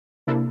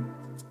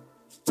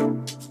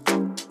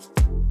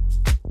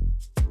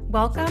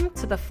Welcome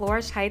to the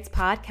Flourish Heights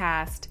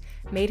podcast,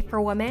 made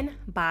for women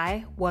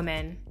by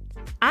women.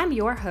 I'm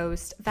your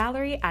host,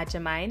 Valerie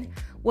Adjamine,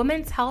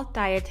 women's health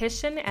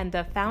dietitian and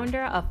the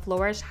founder of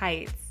Flourish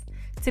Heights.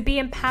 To be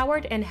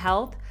empowered in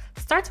health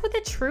starts with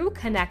a true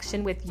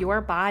connection with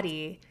your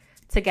body.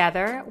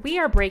 Together, we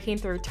are breaking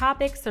through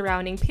topics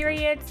surrounding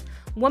periods,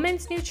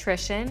 women's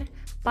nutrition,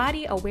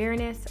 body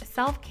awareness,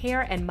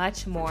 self-care, and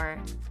much more.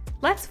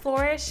 Let's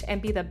flourish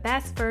and be the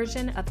best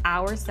version of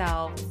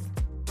ourselves.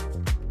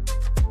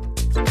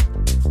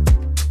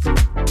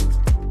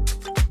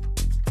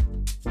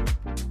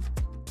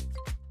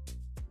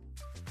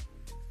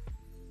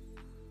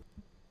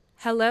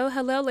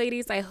 Hello,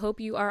 ladies. I hope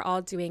you are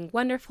all doing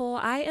wonderful.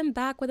 I am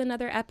back with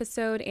another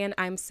episode, and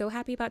I'm so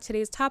happy about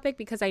today's topic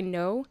because I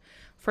know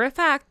for a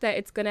fact that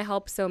it's going to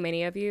help so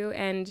many of you.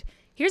 And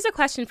here's a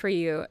question for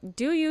you.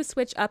 Do you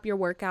switch up your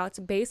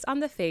workouts based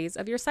on the phase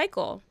of your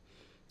cycle?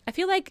 I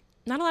feel like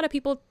not a lot of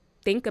people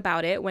think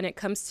about it when it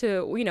comes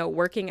to,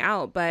 working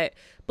out, but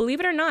believe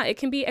it or not, it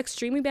can be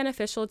extremely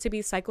beneficial to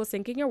be cycle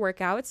syncing your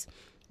workouts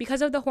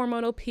because of the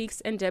hormonal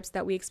peaks and dips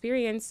that we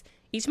experience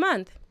each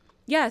month.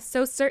 Yes,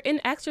 so certain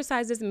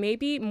exercises may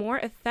be more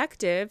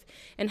effective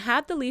and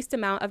have the least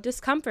amount of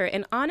discomfort.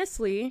 And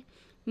honestly,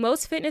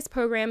 most fitness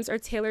programs are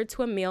tailored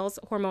to a male's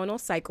hormonal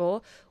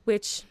cycle,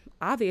 which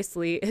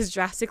obviously is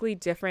drastically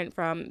different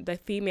from the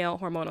female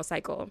hormonal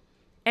cycle.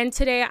 And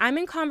today I'm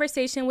in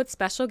conversation with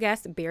special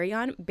guest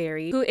Berrion,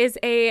 who is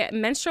a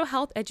menstrual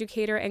health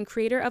educator and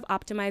creator of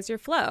Optimize Your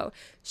Flow.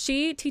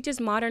 She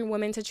teaches modern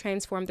women to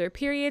transform their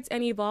periods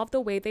and evolve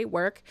the way they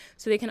work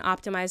so they can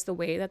optimize the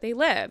way that they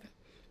live.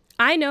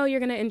 I know you're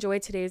going to enjoy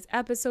today's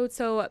episode,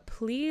 so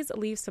please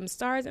leave some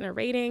stars and a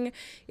rating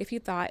if you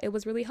thought it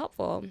was really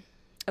helpful.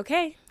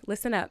 Okay,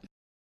 listen up.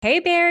 Hey,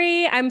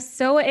 Berry, I'm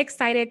so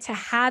excited to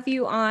have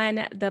you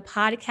on the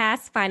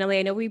podcast. Finally,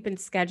 I know we've been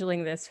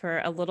scheduling this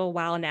for a little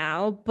while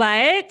now,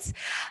 but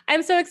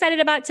I'm so excited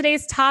about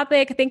today's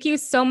topic. Thank you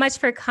so much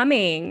for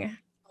coming.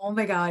 Oh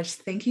my gosh,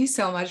 thank you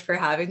so much for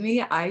having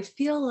me. I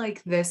feel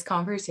like this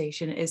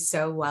conversation is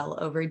so well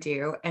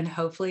overdue, and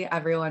hopefully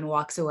everyone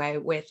walks away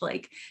with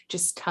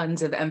just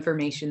tons of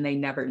information they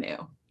never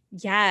knew.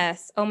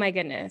 Yes. Oh my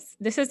goodness.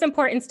 This is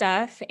important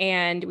stuff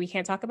and we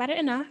can't talk about it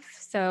enough.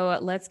 So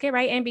let's get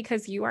right in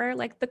because you are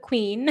like the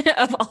queen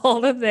of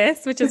all of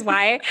this, which is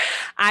why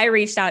I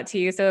reached out to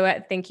you.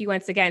 So thank you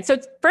once again. So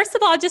first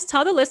of all, just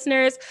tell the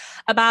listeners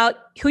about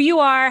who you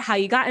are, how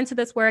you got into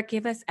this work.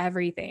 Give us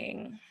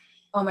everything.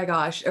 Oh my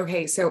gosh.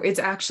 Okay. So it's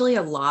actually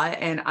a lot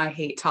and I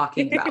hate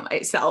talking about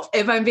myself,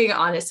 if I'm being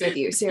honest with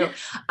you. So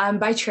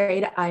by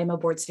trade, I'm a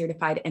board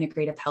certified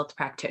integrative health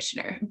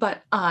practitioner,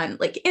 but on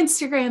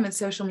Instagram and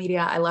social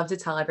media, I love to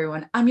tell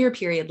everyone I'm your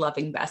period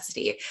loving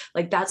bestie.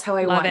 That's how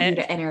I want you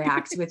to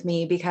interact with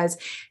me because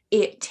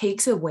it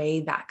takes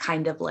away that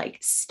kind of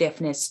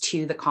stiffness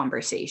to the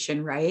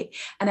conversation, right?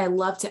 And I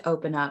love to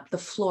open up the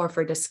floor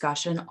for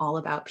discussion all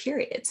about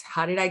periods.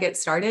 How did I get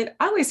started?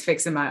 I was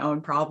fixing my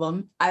own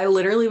problem. I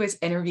literally was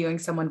interviewing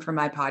someone for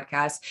my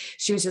podcast.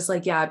 She was just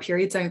like, yeah,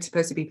 periods aren't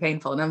supposed to be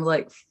painful. And I'm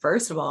like,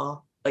 first of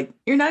all,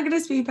 you're not going to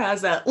speed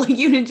past that.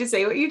 You didn't just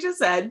say what you just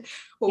said.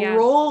 Yeah.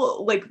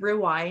 Roll,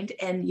 rewind.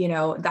 And,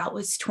 that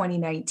was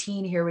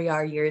 2019. Here we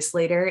are years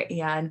later.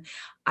 And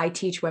I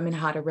teach women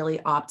how to really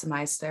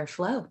optimize their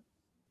flow.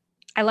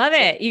 I love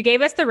it. You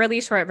gave us the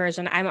really short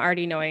version. I'm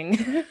already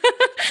knowing,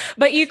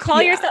 but you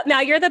call yourself,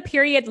 now you're the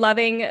period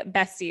loving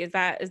bestie. Is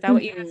that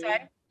what you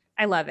said?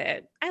 I love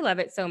it. I love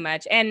it so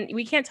much. And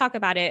we can't talk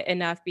about it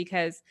enough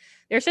because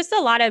there's just a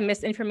lot of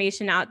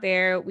misinformation out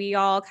there. We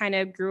all kind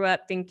of grew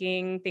up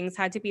thinking things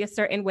had to be a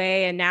certain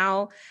way. And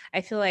now I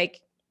feel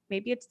like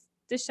maybe it's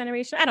this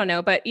generation. I don't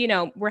know, but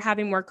we're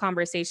having more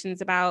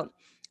conversations about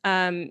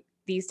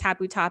these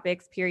taboo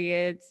topics,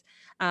 periods,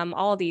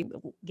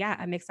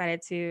 I'm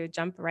excited to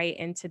jump right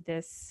into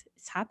this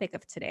topic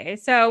of today.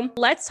 So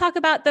let's talk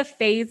about the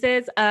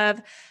phases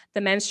of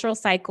the menstrual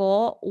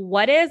cycle.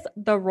 What is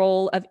the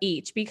role of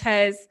each?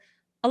 Because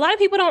a lot of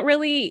people don't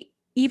really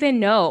even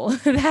know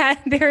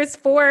that there's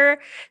 4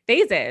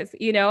 phases,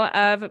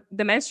 of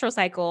the menstrual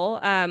cycle.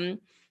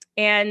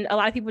 And a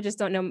lot of people just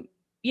don't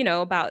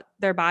know, about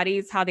their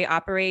bodies, how they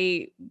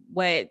operate,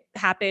 what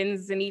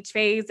happens in each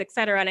phase, et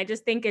cetera. And I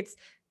just think it's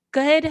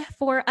good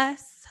for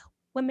us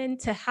women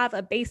to have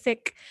a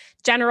basic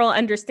general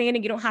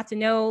understanding. You don't have to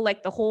know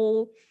the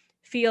whole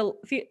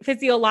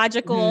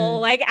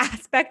physiological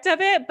aspect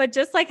of it, but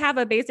just have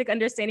a basic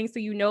understanding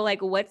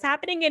so what's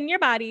happening in your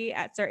body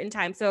at certain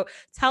times. So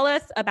tell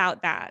us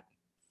about that.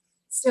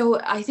 So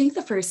I think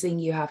the first thing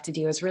you have to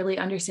do is really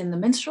understand the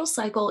menstrual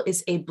cycle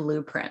is a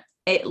blueprint.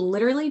 It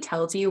literally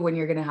tells you when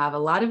you're going to have a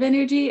lot of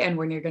energy and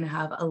when you're going to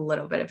have a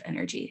little bit of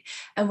energy.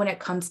 And when it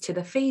comes to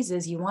the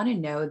phases, you want to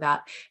know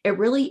that it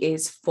really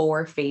is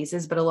 4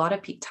 phases, but a lot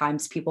of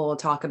times people will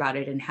talk about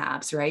it in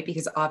halves, right?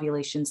 Because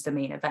ovulation's the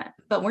main event,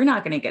 but we're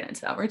not going to get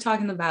into that. We're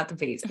talking about the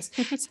phases.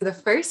 So the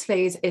first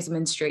phase is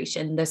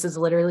menstruation. This is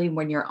literally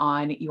when you're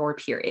on your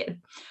period.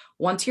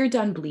 Once you're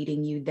done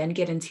bleeding, you then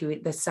get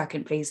into the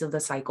second phase of the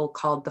cycle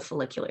called the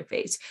follicular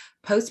phase,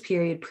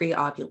 post-period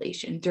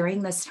pre-ovulation.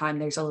 During this time,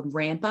 there's a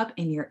ramp up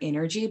in your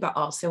energy, but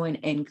also an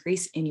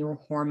increase in your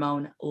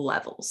hormone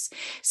levels.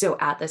 So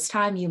at this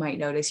time, you might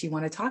notice you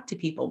want to talk to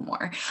people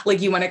more.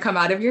 Like you want to come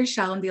out of your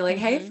shell and be like,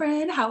 hey,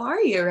 friend, how are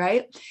you?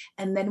 Right.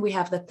 And then we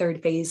have the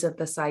third phase of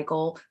the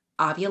cycle,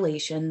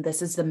 ovulation.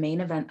 This is the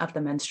main event of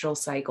the menstrual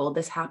cycle.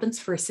 This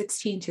happens for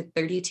 16 to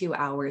 32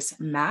 hours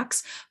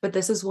max, but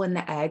this is when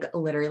the egg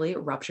literally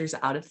ruptures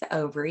out of the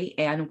ovary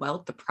and,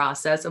 well, the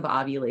process of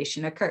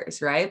ovulation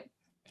occurs, right?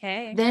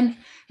 Okay. Then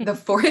the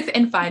fourth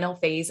and final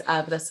phase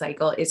of the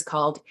cycle is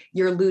called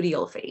your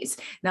luteal phase.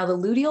 Now, the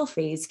luteal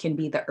phase can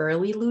be the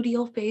early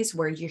luteal phase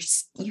where you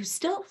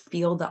still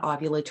feel the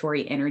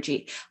ovulatory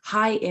energy,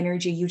 high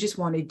energy. You just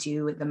want to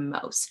do the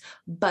most.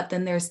 But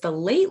then there's the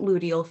late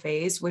luteal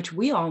phase, which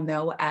we all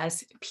know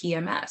as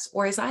PMS,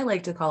 or as I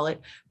like to call it,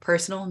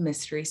 personal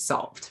mystery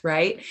solved,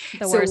 right?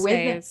 The worst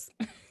phase.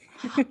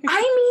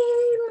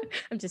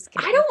 I'm just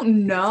kidding. I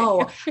don't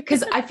know.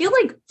 Cause I feel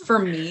like for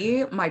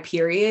me, my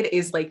period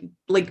is like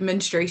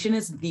menstruation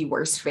is the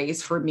worst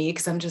phase for me.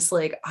 Cause I'm just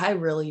like, I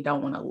really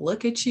don't want to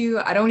look at you.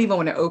 I don't even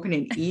want to open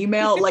an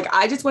email. Like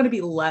I just want to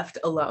be left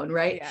alone.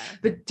 Right. Yeah.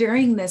 But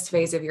during this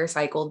phase of your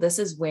cycle, this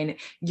is when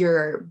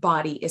your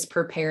body is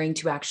preparing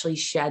to actually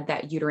shed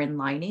that uterine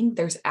lining.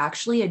 There's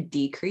actually a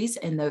decrease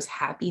in those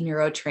happy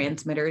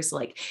neurotransmitters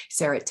like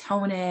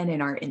serotonin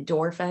and our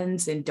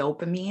endorphins and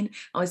dopamine. I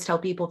always tell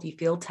people if you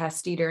feel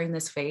testy during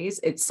this phase,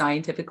 it's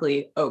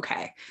scientifically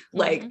okay.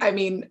 Like, I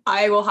mean,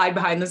 I will hide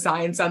behind the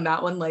science on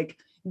that one. Like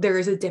there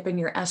is a dip in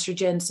your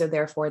estrogen. So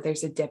therefore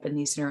there's a dip in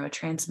these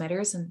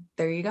neurotransmitters. And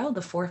there you go.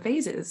 The 4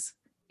 phases.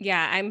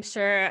 Yeah, I'm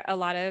sure a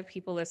lot of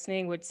people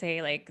listening would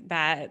say like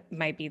that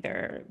might be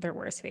their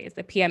worst phase,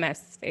 the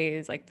PMS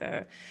phase, like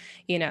the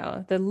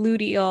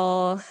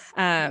luteal,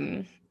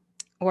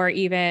 or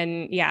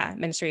even,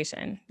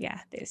 menstruation. Yeah,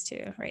 those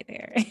two right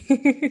there.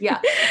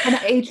 Yeah. And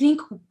I think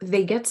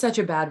they get such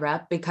a bad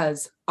rep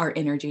because our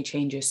energy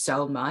changes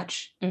so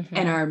much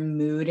and our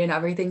mood and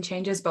everything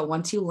changes. But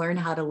once you learn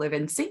how to live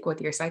in sync with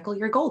your cycle,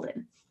 you're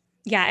golden.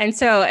 Yeah. And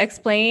so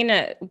explain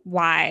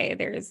why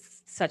there's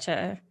such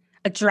a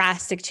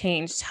drastic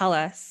change. Tell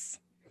us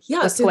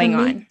what's going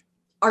on.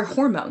 Our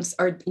hormones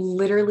are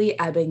literally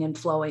ebbing and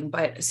flowing.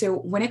 But so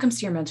when it comes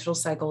to your menstrual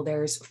cycle,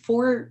 there's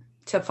 4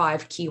 to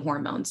 5 key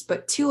hormones,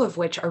 but 2 of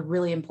which are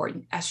really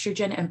important,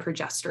 estrogen and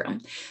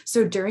progesterone.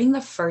 So during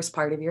the first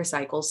part of your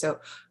cycle, so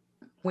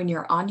when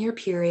you're on your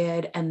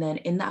period and then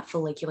in that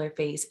follicular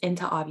phase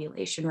into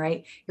ovulation,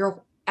 right?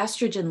 Your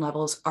estrogen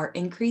levels are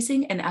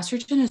increasing, and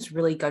estrogen is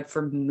really good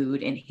for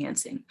mood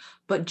enhancing.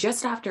 But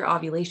just after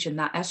ovulation,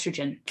 that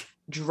estrogen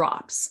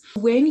drops.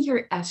 When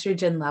your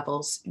estrogen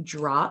levels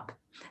drop,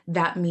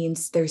 that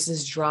means there's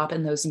this drop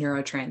in those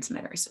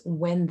neurotransmitters.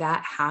 When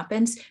that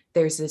happens,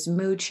 there's this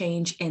mood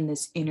change and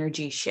this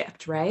energy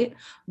shift, right?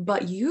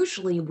 But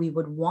usually we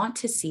would want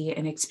to see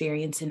and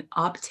experience an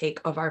uptake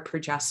of our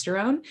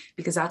progesterone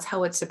because that's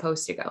how it's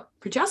supposed to go.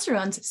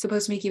 Progesterone's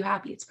supposed to make you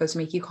happy. It's supposed to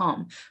make you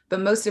calm.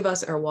 But most of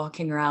us are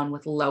walking around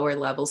with lower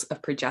levels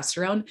of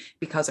progesterone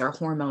because our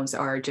hormones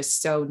are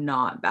just so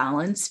not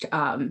balanced,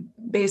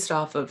 based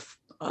off of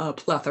a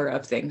plethora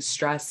of things,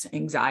 stress,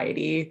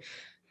 anxiety,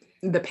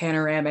 the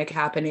panoramic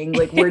happening,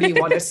 like where do you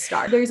want to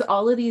start? There's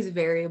all of these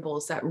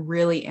variables that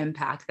really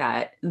impact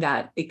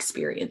that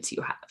experience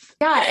you have.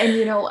 Yeah.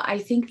 And I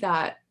think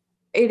that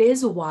it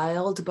is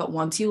wild, but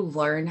once you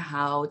learn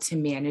how to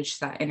manage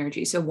that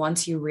energy, so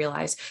once you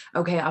realize,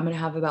 okay, I'm going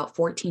to have about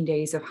 14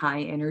 days of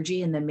high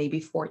energy and then maybe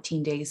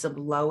 14 days of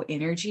low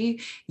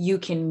energy, you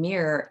can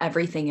mirror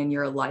everything in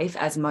your life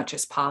as much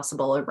as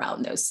possible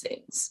around those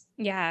things.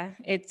 Yeah,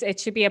 it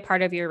should be a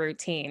part of your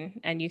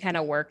routine and you kind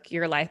of work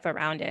your life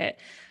around it.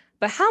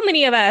 But how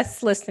many of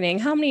us listening,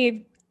 how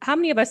many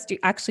of us do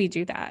actually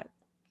do that?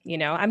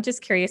 I'm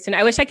just curious. And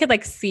I wish I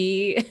could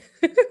see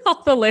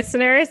all the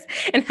listeners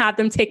and have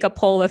them take a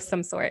poll of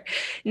some sort.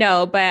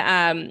 No, but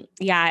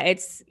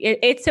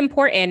it's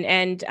important.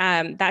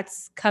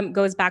 And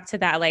goes back to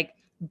that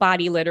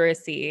body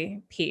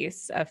literacy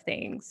piece of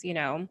things,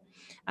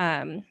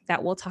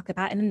 that we'll talk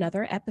about in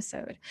another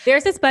episode.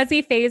 There's this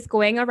buzzy phase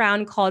going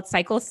around called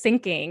cycle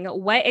syncing.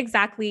 What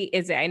exactly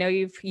is it? I know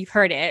you've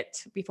heard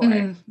it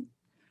before.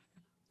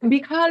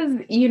 Because,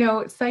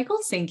 cycle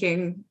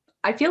syncing,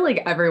 I feel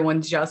like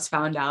everyone just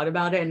found out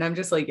about it. And I'm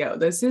just like, yo,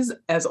 this is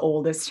as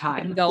old as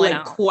time.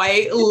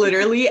 Quite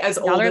literally as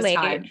old as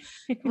time.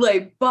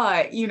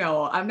 But,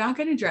 I'm not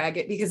going to drag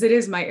it because it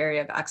is my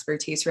area of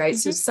expertise, right?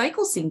 So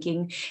cycle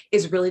syncing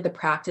is really the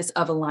practice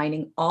of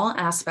aligning all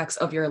aspects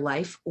of your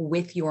life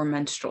with your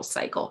menstrual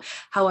cycle.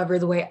 However,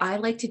 the way I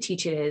like to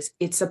teach it is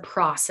it's a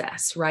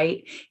process,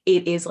 right?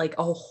 It is like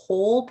a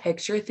whole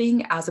picture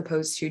thing as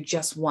opposed to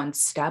just one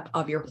step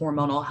of your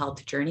hormonal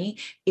health journey.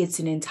 It's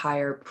an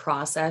entire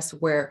process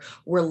where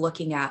we're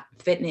looking at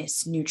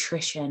fitness,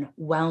 nutrition,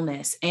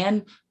 wellness,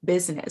 and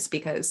business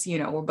because,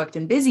 we're booked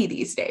and busy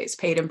these days,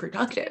 paid and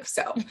productive.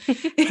 So,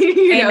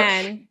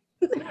 Amen.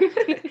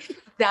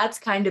 that's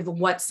kind of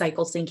what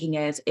cycle syncing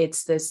is.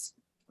 It's this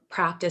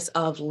practice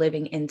of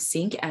living in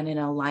sync and in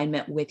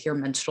alignment with your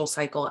menstrual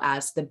cycle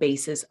as the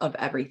basis of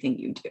everything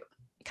you do.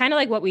 Kind of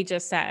like what we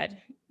just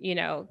said, you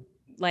know,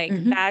 like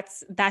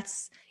Mm-hmm.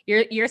 that's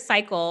your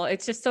cycle.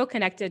 It's just so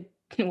connected.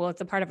 Well,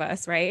 it's a part of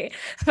us, right?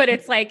 But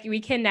it's like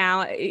we can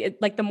now,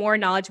 like the more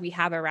knowledge we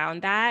have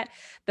around that,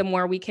 the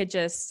more we could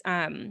just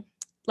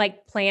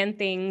like plan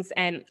things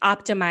and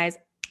optimize.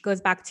 Goes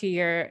back to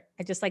your,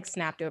 I just like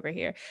snapped over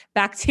here,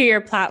 back to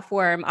your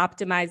platform,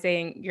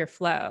 optimizing your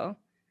flow.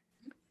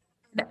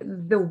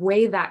 The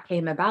way that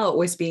came about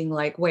was being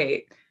like,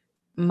 wait,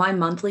 my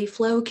monthly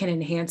flow can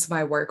enhance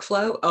my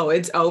workflow. Oh,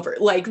 it's over.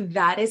 Like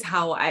that is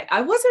how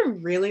I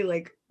wasn't really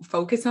like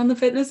focused on the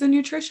fitness and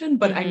nutrition,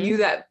 but I knew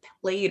that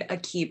played a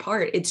key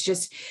part. It's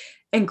just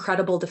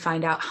incredible to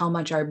find out how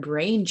much our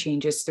brain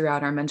changes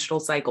throughout our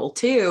menstrual cycle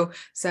too.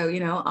 So,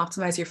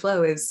 optimize your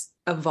flow is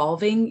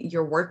evolving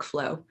your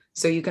workflow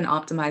so you can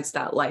optimize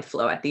that life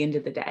flow at the end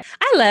of the day.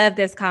 I love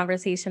this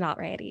conversation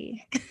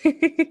already.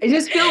 I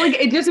just feel like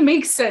it just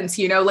makes sense,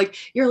 like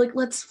you're like,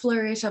 let's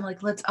flourish. I'm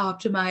like, let's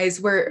optimize.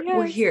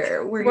 We're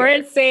here. We're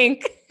in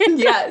sync.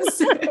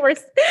 Yes.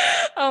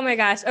 Oh my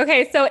gosh.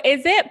 Okay. So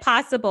is it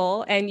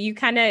possible, and you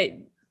kind of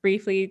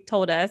briefly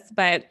told us,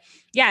 but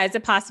yeah, is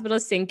it possible to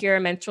sync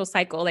your menstrual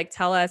cycle? Like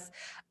tell us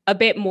a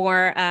bit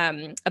more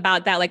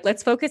about that. Like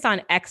let's focus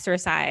on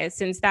exercise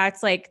since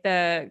that's like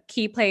the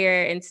key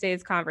player in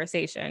today's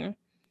conversation.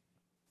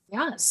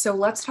 Yeah. So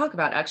let's talk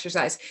about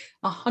exercise.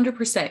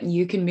 100%.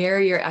 You can mirror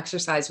your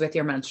exercise with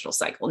your menstrual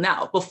cycle.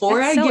 Now,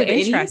 before I give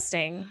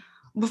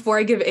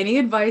any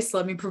advice,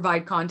 let me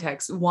provide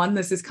context. One,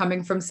 this is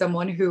coming from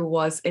someone who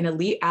was an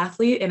elite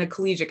athlete and a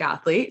collegiate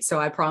athlete. So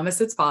I promise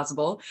it's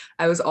possible.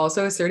 I was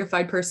also a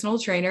certified personal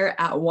trainer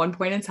at one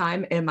point in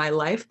time in my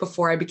life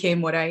before I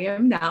became what I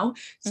am now.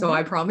 So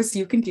I promise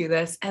you can do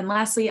this. And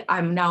lastly,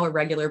 I'm now a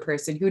regular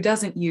person who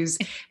doesn't use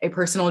a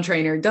personal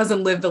trainer,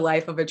 doesn't live the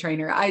life of a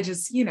trainer. I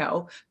just,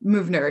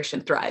 move, nourish,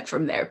 and thrive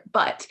from there.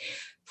 But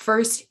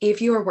first,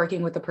 if you are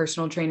working with a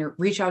personal trainer,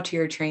 reach out to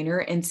your trainer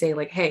and say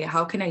like, hey,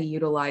 how can I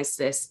utilize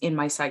this in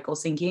my cycle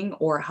syncing?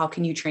 Or how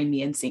can you train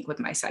me in sync with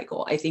my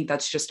cycle? I think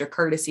that's just a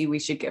courtesy we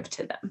should give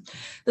to them.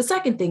 The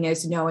second thing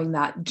is knowing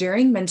that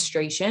during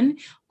menstruation,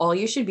 all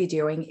you should be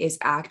doing is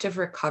active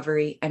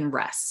recovery and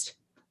rest.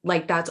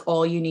 Like that's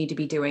all you need to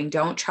be doing.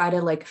 Don't try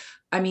to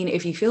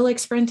if you feel like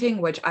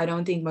sprinting, which I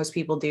don't think most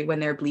people do when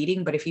they're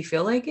bleeding, but if you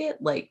feel like it,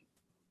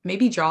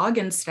 maybe jog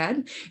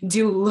instead,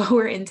 do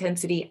lower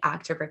intensity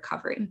active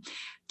recovery.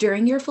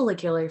 During your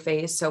follicular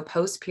phase, so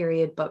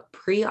post-period, but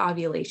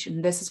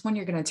pre-ovulation, this is when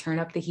you're going to turn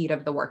up the heat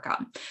of the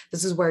workout.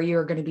 This is where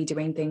you're going to be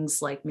doing things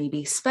like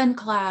maybe spin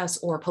class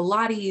or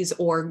Pilates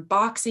or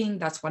boxing.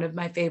 That's one of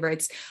my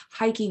favorites.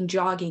 Hiking,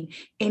 jogging,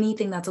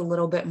 anything that's a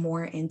little bit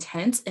more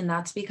intense. And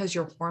that's because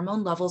your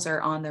hormone levels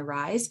are on the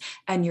rise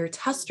and your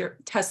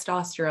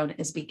testosterone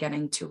is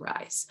beginning to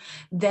rise.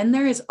 Then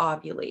there is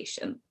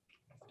ovulation.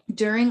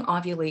 During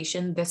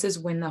ovulation, this is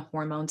when the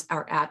hormones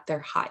are at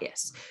their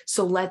highest.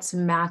 So let's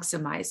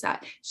maximize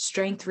that.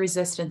 Strength,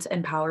 resistance,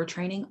 and power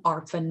training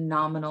are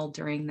phenomenal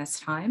during this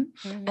time.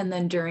 And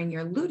then during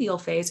your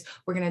luteal phase,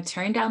 we're going to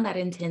turn down that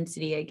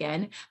intensity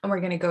again, and we're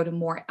going to go to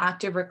more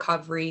active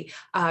recovery,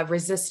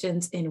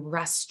 resistance, and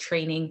rest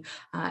training,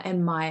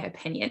 in my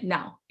opinion.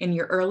 Now, in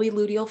your early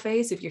luteal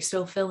phase, if you're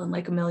still feeling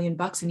like $1 million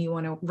and you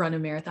want to run a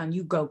marathon,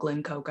 you go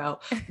Glen Coco.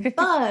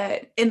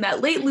 But in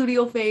that late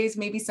luteal phase,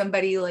 maybe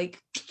somebody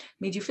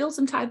made you feel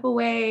some type of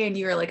way and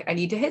you're like, I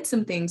need to hit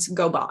some things,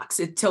 go box.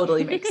 It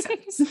totally makes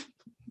sense.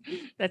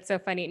 That's so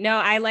funny. No,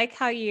 I like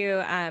how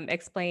you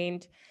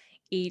explained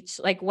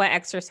what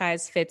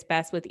exercise fits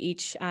best with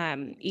each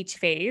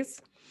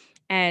phase.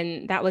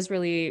 And that was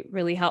really,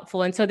 really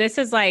helpful. And so this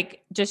is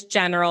like just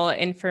general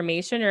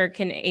information, or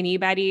can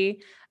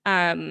anybody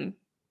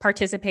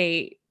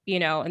participate,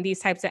 in these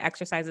types of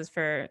exercises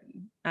for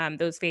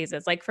those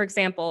phases? Like, for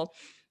example,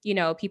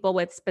 people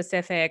with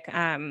specific,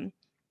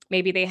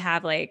 maybe they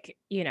have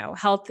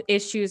health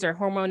issues or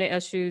hormone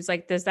issues.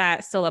 Like, does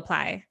that still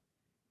apply?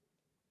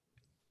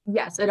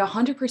 Yes, it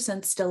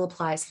 100% still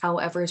applies.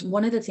 However,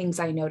 one of the things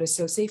I noticed,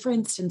 so say for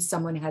instance,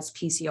 someone has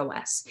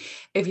PCOS.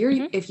 If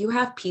you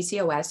have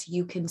PCOS,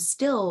 you can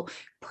still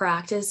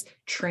practice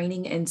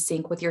training in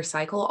sync with your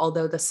cycle,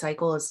 although the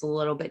cycle is a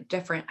little bit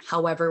different.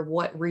 However,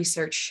 what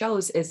research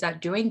shows is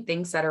that doing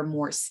things that are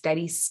more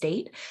steady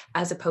state,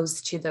 as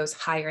opposed to those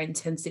higher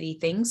intensity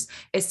things,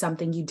 is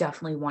something you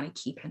definitely want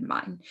to keep in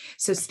mind.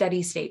 So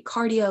steady state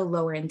cardio,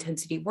 lower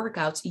intensity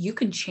workouts, you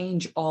can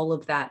change all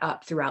of that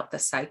up throughout the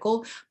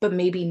cycle, but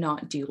maybe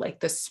not do like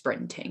the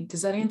sprinting.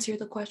 Does that answer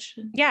the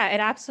question? Yeah, it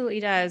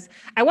absolutely does.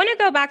 I want to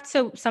go back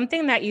to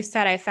something that you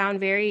said I found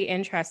very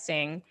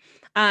interesting.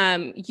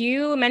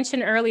 You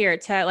mentioned earlier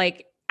to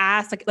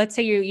ask, let's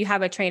say you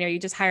have a trainer, you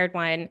just hired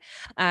one,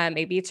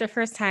 maybe it's your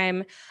first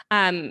time,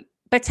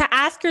 but to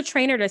ask your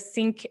trainer to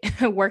sync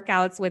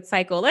workouts with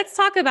cycle. Let's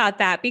talk about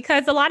that,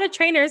 because a lot of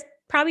trainers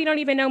probably don't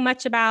even know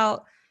much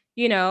about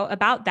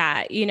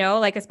that,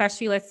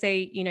 especially let's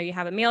say, you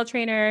have a male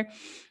trainer,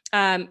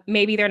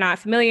 Maybe they're not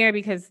familiar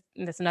because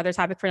that's another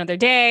topic for another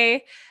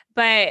day.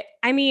 But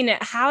I mean,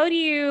 how do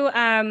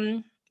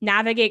you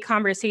navigate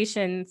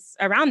conversations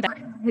around that?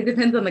 It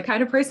depends on the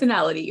kind of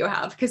personality you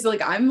have. Cause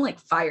like I'm like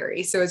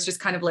fiery. So it's just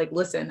kind of like,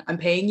 listen, I'm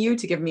paying you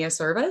to give me a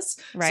service.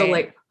 So Right.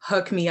 like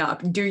hook me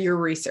up, do your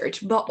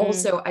research. But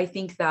also I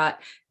think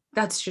that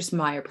that's just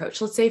my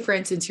approach. Let's say, for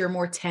instance, you're a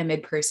more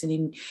timid person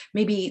and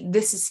maybe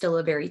this is still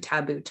a very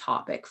taboo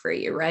topic for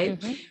you, right?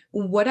 Mm-hmm.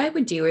 What I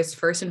would do is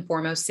first and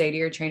foremost say to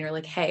your trainer,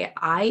 like, hey,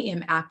 I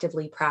am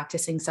actively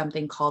practicing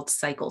something called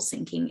cycle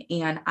syncing.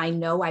 And I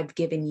know I've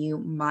given you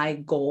my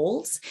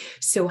goals.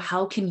 So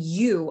how can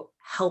you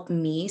help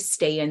me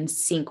stay in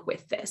sync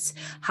with this?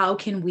 How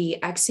can we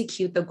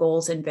execute the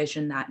goals and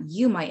vision that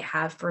you might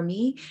have for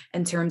me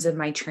in terms of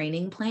my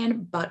training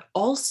plan, but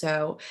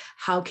also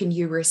how can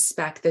you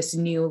respect this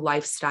new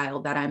lifestyle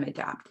that I'm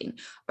adapting?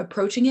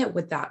 Approaching it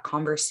with that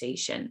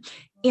conversation.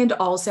 And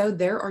also,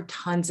 there are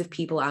tons of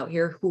people out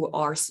here who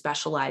are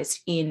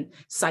specialized in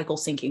cycle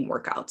syncing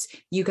workouts.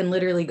 You can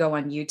literally go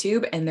on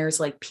YouTube and there's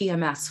like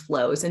PMS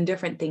flows and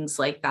different things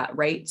like that,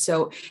 right?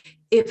 So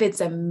if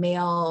it's a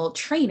male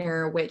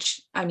trainer,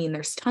 which I mean,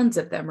 there's tons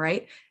of them,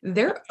 right?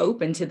 They're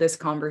open to this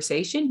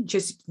conversation.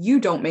 Just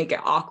you don't make it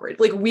awkward.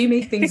 Like we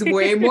make things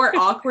way more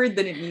awkward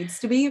than it needs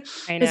to be.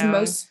 I Because know.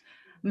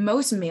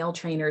 most male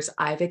trainers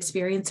I've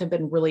experienced have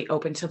been really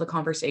open to the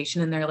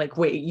conversation. And they're like,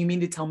 wait, you mean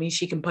to tell me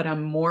she can put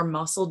on more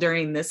muscle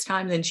during this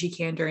time than she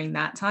can during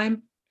that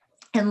time?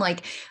 And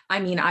like, I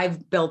mean,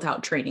 I've built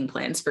out training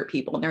plans for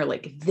people and they're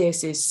like,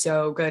 this is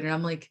so good. And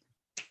I'm like,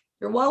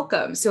 you're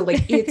welcome. So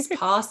like it's That's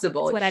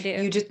possible. what I do.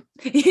 You just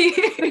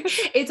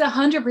it's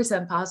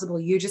 100% possible.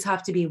 You just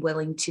have to be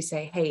willing to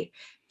say, hey,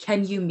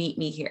 can you meet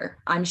me here?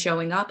 I'm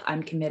showing up.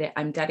 I'm committed.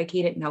 I'm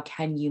dedicated. Now,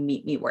 can you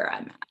meet me where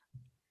I'm at?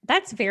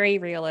 That's very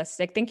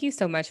realistic. Thank you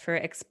so much for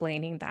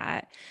explaining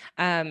that.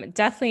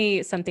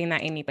 Definitely something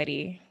that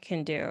anybody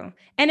can do.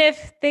 And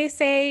if they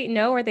say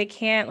no or they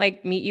can't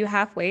like meet you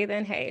halfway,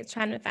 then hey, it's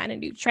trying to find a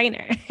new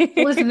trainer.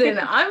 Listen,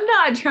 I'm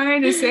not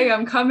trying to say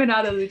I'm coming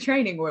out of the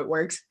training what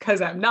works because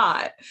I'm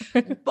not.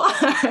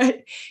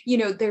 But,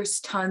 there's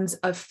tons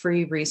of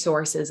free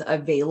resources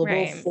available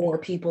Right. for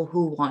people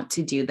who want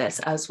to do this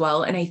as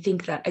well. And I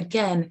think that,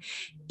 again,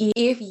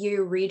 if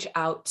you reach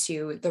out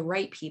to the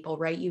right people,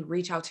 right, you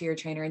reach out to your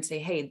trainer and say,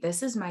 hey,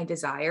 this is my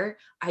desire,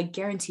 I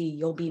guarantee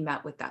you'll be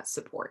met with that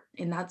support.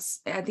 And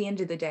that's at the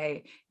end of the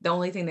day, the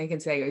only thing they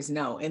can say is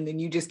no. And then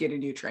you just get a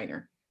new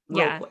trainer real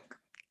Yeah. quick.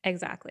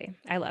 Exactly.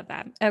 I love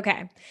that.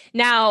 Okay.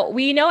 Now,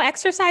 we know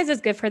exercise is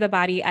good for the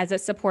body as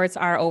it supports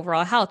our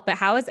overall health, but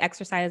how is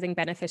exercising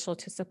beneficial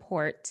to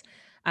support,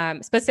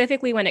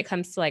 specifically when it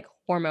comes to like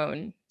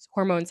hormones,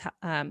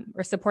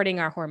 or supporting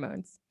our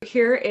hormones?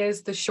 Here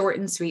is the short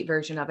and sweet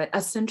version of it.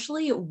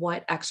 Essentially,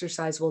 what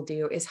exercise will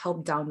do is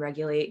help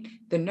downregulate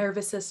the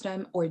nervous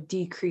system or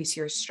decrease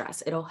your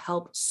stress. It'll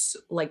help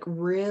like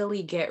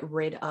really get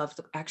rid of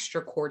the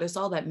extra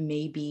cortisol that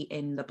may be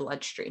in the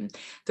bloodstream.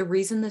 The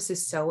reason this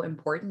is so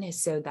important is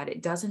so that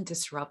it doesn't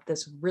disrupt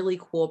this really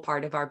cool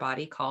part of our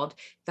body called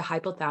the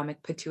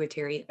hypothalamic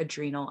pituitary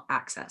adrenal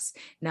axis.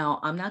 Now,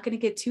 I'm not going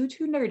to get too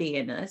nerdy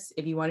in this.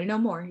 If you want to know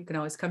more, you can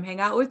always come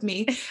hang out with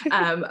me.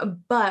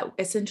 But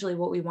essentially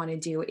what we want to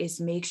do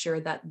is make sure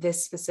that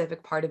this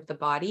specific part of the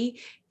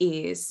body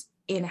is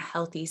in a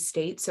healthy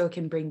state so it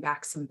can bring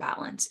back some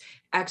balance.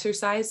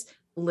 Exercise,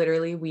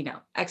 literally, we know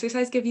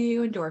exercise gives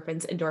you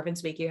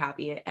endorphins make you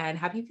happy, and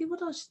happy people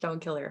just don't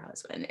kill your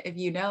husband. If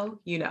you know,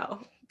 you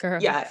know.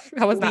 Girl, Yeah,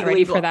 I was not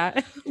ready for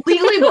that.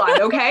 legally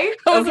blonde, okay?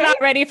 I was Okay. not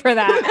ready for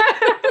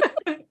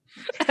that.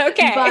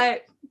 Okay.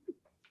 But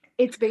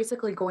it's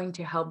basically going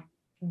to help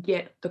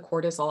get the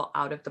cortisol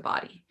out of the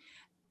body.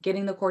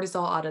 Getting the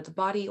cortisol out of the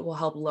body will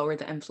help lower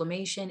the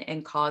inflammation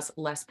and cause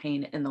less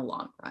pain in the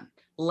long run,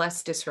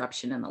 less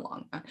disruption in the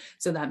long run.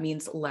 So that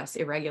means less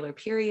irregular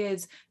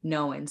periods,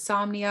 no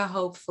insomnia,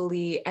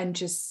 hopefully, and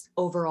just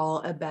overall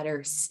a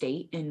better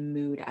state and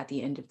mood at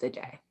the end of the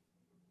day.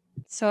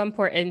 So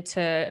important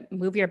to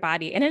move your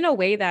body and in a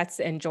way that's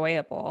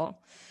enjoyable.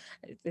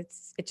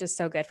 It's just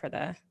so good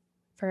for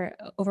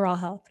overall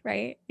health,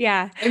 right?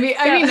 Yeah. I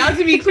mean, not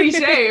to be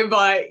cliche,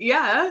 but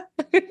yeah.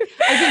 I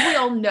think we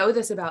all know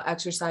this about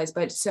exercise,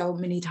 but so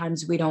many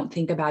times we don't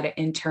think about it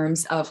in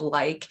terms of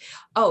like,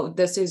 oh,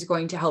 this is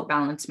going to help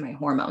balance my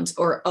hormones,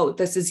 or, oh,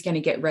 this is going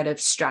to get rid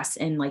of stress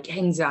and like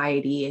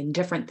anxiety and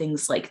different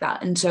things like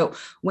that. And so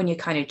when you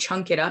kind of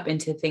chunk it up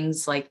into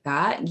things like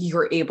that,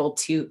 you're able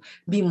to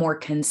be more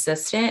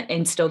consistent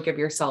and still give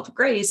yourself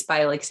grace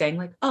by like saying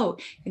like, oh,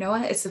 you know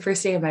what? It's the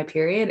first day of my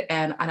period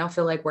and I don't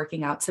feel like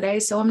working out today.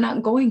 So I'm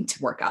not going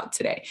to work out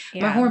today.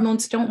 Yeah. My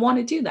hormones don't want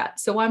to do that.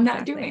 So I'm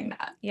not doing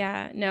that.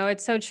 Yeah, no,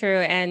 it's so true.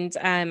 And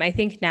I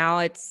think now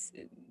it's,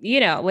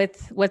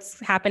 with what's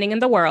happening in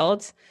the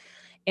world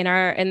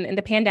in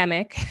the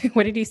pandemic,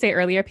 what did you say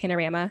earlier?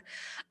 Panorama.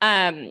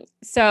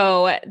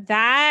 So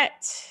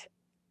that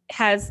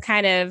has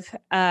kind of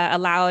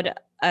allowed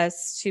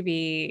us to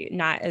be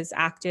not as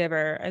active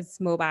or as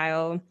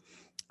mobile.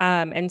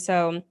 And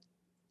so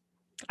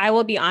I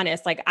will be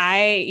honest. Like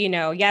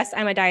yes,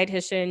 I'm a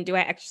dietitian. Do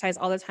I exercise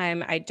all the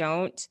time? I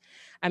don't.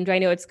 Do I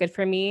know it's good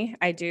for me?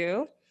 I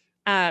do.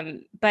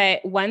 But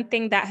one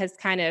thing that has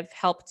kind of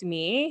helped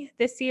me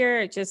this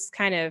year, just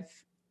kind of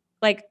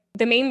like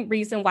the main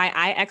reason why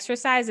I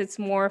exercise, it's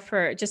more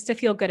for just to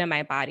feel good in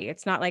my body.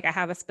 It's not like I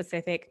have a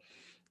specific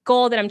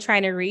goal that I'm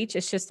trying to reach.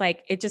 It's just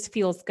like it just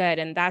feels good.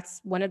 And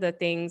that's one of the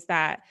things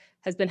that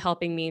has been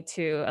helping me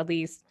to at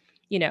least,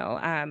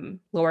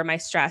 lower my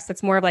stress.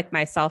 That's more of like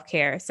my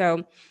self-care.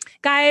 So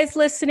guys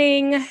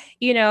listening,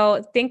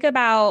 think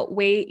about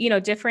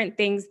different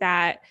things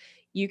that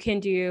you can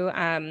do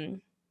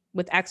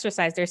with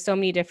exercise. There's so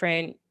many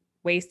different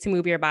ways to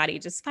move your body.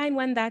 Just find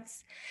one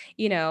that's,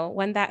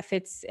 one that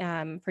fits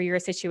for your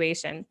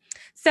situation.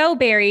 So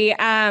Barry,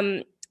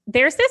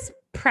 there's this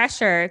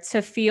pressure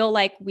to feel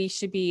like we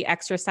should be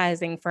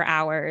exercising for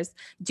hours,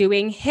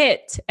 doing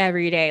HIIT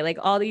every day, like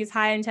all these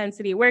high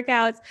intensity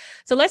workouts.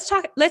 So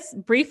let's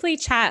briefly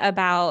chat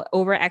about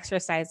over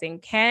exercising.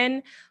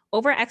 Can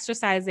over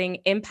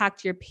exercising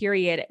impact your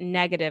period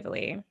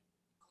negatively?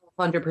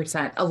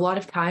 100%. A lot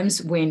of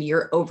times when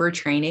you're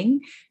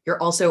overtraining,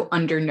 you're also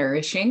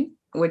undernourishing,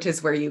 which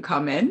is where you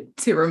come in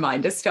to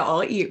remind us to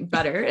all eat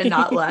better and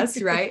not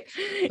less, right?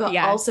 But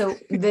Yes. also,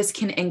 this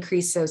can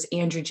increase those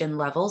androgen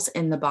levels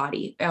in the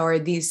body, or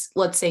these,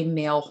 let's say,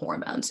 male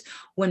hormones.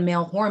 When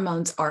male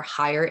hormones are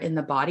higher in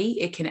the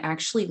body, it can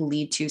actually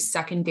lead to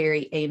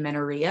secondary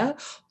amenorrhea,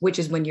 which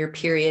is when your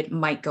period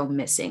might go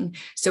missing.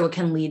 So it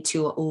can lead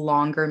to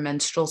longer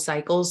menstrual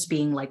cycles,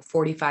 being like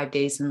 45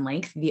 days in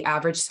length. The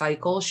average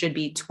cycle should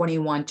be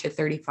 21 to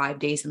 35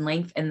 days in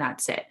length, and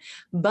that's it.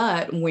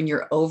 But when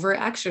you're over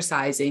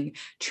exercising,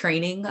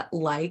 training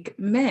like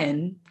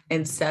men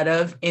instead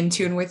of in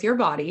tune with your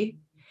body,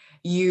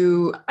 I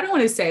don't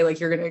want to say like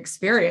you're going to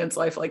experience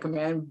life like a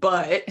man,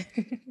 but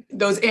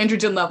those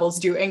androgen levels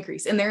do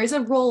increase, and there is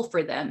a role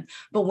for them.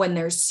 But when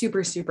they're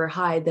super, super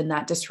high, then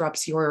that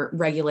disrupts your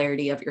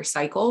regularity of your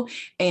cycle.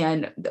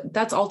 And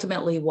that's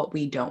ultimately what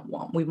we don't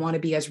want. We want to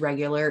be as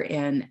regular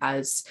and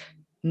as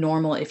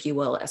normal, if you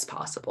will, as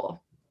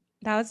possible.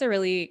 That was a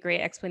really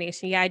great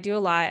explanation. Yeah, I do a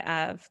lot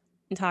of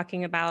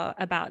talking about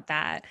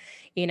that,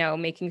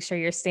 making sure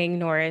you're staying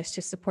nourished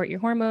to support your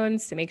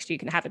hormones, to make sure you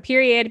can have a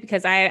period,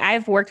 because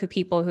I've worked with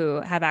people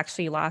who have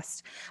actually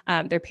lost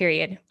their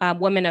period,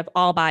 women of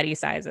all body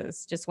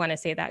sizes. Just want to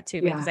say that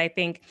too, because I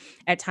think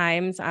at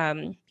times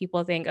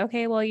people think,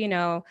 okay, well,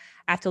 I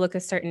have to look a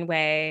certain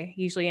way,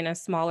 usually in a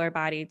smaller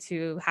body,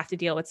 to have to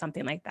deal with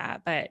something like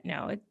that. But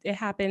no, it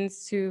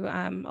happens to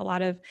a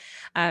lot of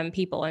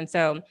people. And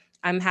so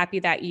I'm happy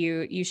that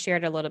you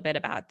shared a little bit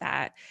about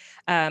that.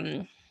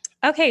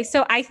 Okay,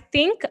 so I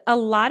think a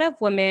lot of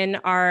women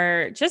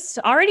are just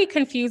already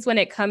confused when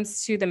it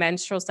comes to the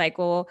menstrual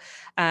cycle,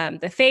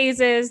 the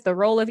phases, the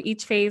role of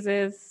each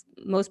phases.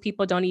 Most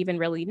people don't even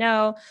really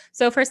know.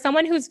 So for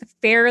someone who's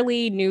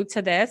fairly new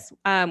to this,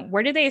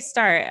 where do they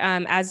start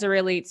as it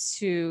relates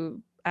to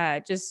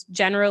just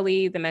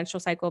generally the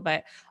menstrual cycle,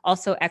 but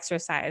also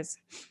exercise?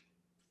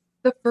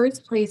 The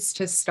first place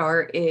to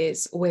start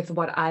is with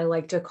what I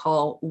like to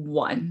call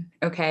one.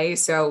 Okay.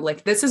 So,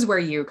 like, this is where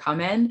you come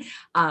in.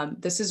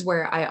 This is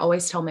where I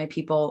always tell my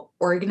people,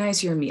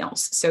 organize your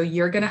meals. So,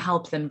 you're going to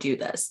help them do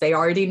this. They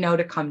already know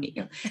to come to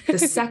you. The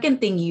second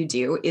thing you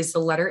do is the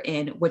letter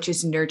N, which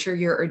is nurture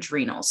your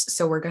adrenals.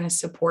 So, we're going to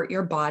support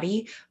your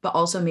body, but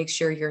also make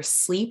sure your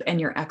sleep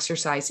and your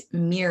exercise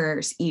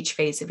mirrors each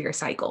phase of your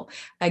cycle.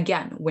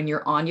 Again, when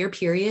you're on your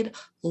period,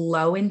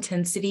 low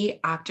intensity,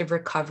 active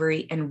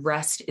recovery, and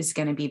rest is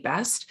going to be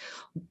best.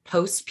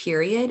 Post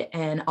period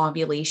and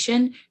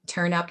ovulation,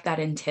 turn up that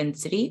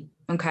intensity.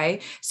 Okay.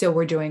 So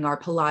we're doing our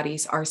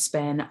Pilates, our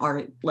spin,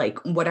 our like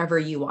whatever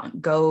you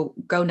want. Go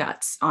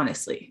nuts.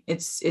 Honestly,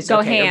 it's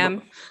Go okay.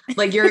 ham.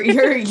 Like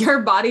your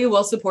body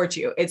will support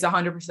you. It's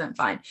 100%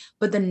 fine.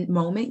 But the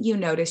moment you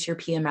notice you're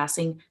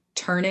PMSing,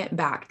 turn it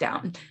back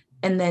down.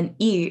 And then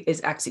E is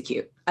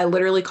execute. I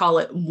literally call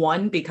it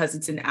one because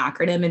it's an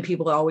acronym, and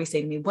people always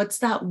say to me, what's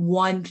that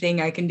one thing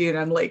I can do? And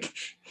I'm like,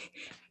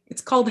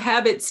 it's called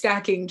habit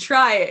stacking.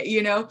 Try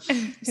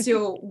it.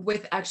 So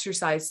with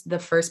exercise, the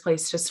first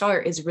place to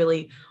start is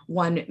really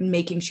one,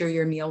 making sure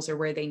your meals are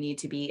where they need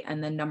to be.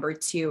 And then number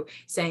two,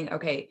 saying,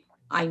 okay,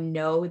 I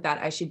know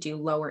that I should do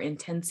lower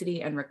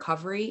intensity and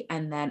recovery,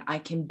 and then I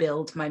can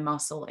build my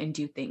muscle and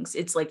do things.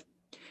 It's like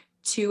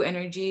 2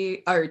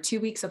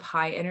 weeks of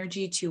high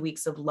energy, 2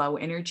 weeks of low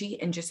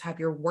energy, and just have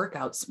your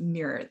workouts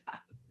mirror that.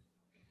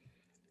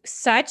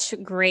 Such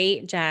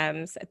great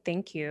gems.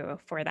 Thank you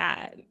for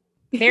that.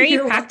 Very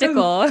You're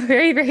practical. welcome.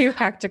 Very, very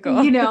practical.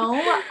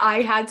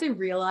 I had to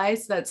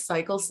realize that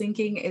cycle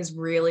syncing is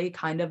really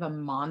kind of a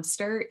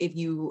monster if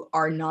you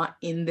are not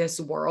in this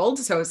world.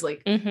 So I was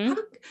like, how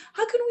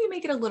can we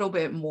make it a little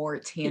bit more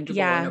tangible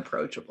and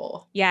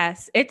approachable?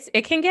 Yes,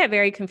 it can get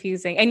very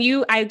confusing.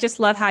 And I just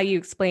love how you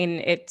explain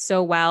it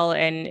so well,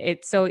 and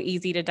it's so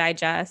easy to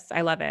digest.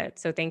 I love it.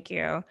 So thank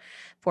you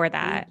for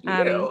that.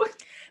 Thank you.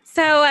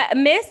 So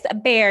Miss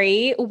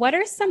Barry, what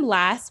are some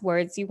last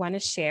words you want to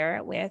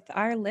share with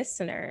our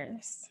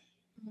listeners?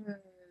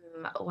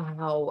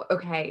 Wow.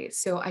 Okay.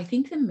 So I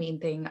think the main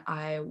thing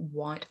I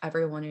want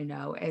everyone to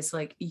know is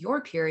like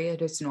your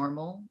period is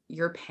normal.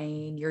 Your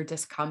pain, your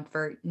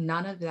discomfort,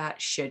 none of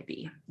that should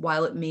be.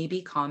 While it may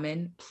be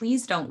common,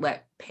 please don't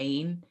let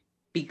pain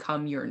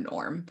become your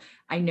norm.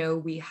 I know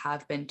we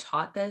have been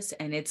taught this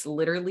and it's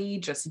literally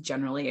just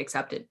generally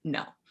accepted.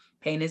 No,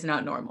 pain is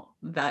not normal.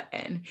 That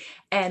end.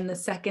 And the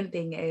second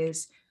thing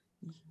is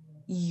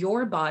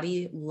your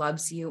body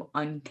loves you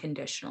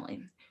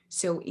unconditionally.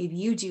 So if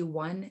you do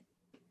one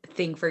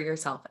thing for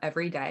yourself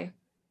every day,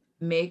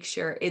 make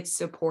sure it's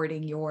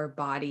supporting your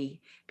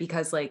body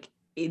because like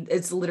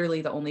it's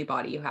literally the only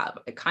body you have.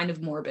 Kind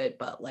of morbid,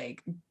 but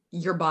like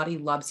your body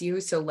loves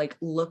you. So like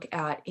look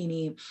at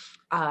any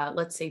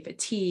let's say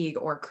fatigue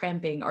or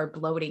cramping or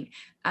bloating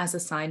as a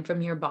sign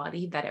from your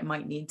body that it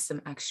might need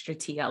some extra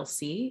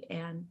TLC,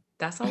 and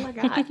that's all I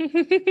got.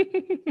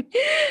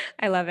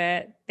 I love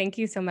it. Thank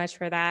you so much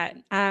for that.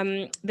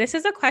 This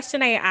is a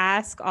question I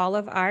ask all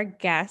of our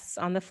guests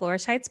on the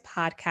Flourish Heights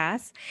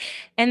podcast,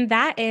 and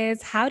that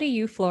is, how do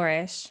you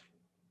flourish?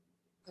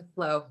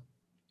 Flow.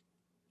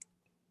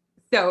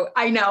 So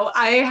I know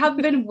I have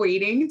been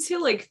waiting to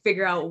like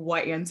figure out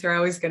what answer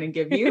I was going to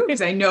give you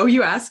because I know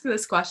you asked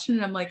this question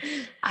and I'm like,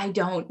 I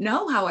don't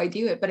know how I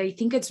do it, but I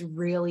think it's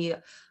really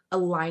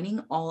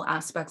aligning all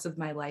aspects of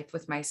my life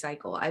with my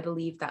cycle. I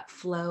believe that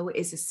flow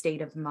is a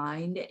state of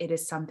mind. It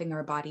is something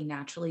our body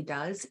naturally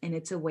does, and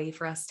it's a way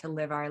for us to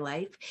live our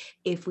life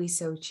if we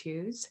so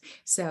choose.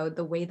 So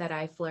the way that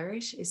I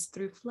flourish is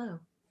through flow.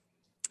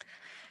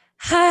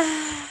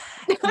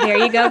 There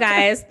you go,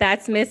 guys.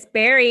 That's Miss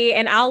Berry.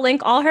 And I'll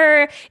link all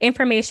her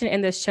information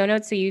in the show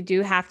notes. So you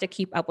do have to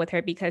keep up with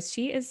her because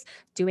she is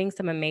doing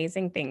some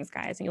amazing things,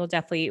 guys. And you'll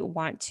definitely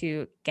want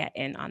to get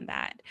in on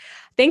that.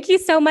 Thank you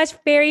so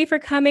much, Berry, for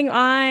coming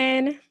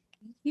on. Thank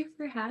you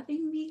for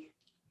having me.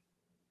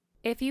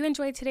 If you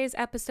enjoyed today's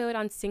episode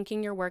on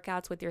syncing your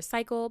workouts with your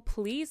cycle,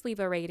 please leave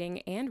a rating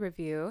and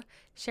review.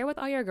 Share with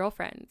all your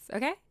girlfriends,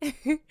 okay?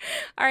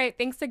 All right,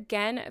 thanks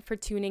again for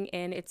tuning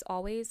in. It's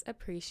always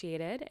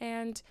appreciated.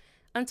 And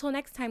until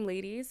next time,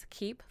 ladies,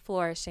 keep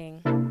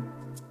flourishing.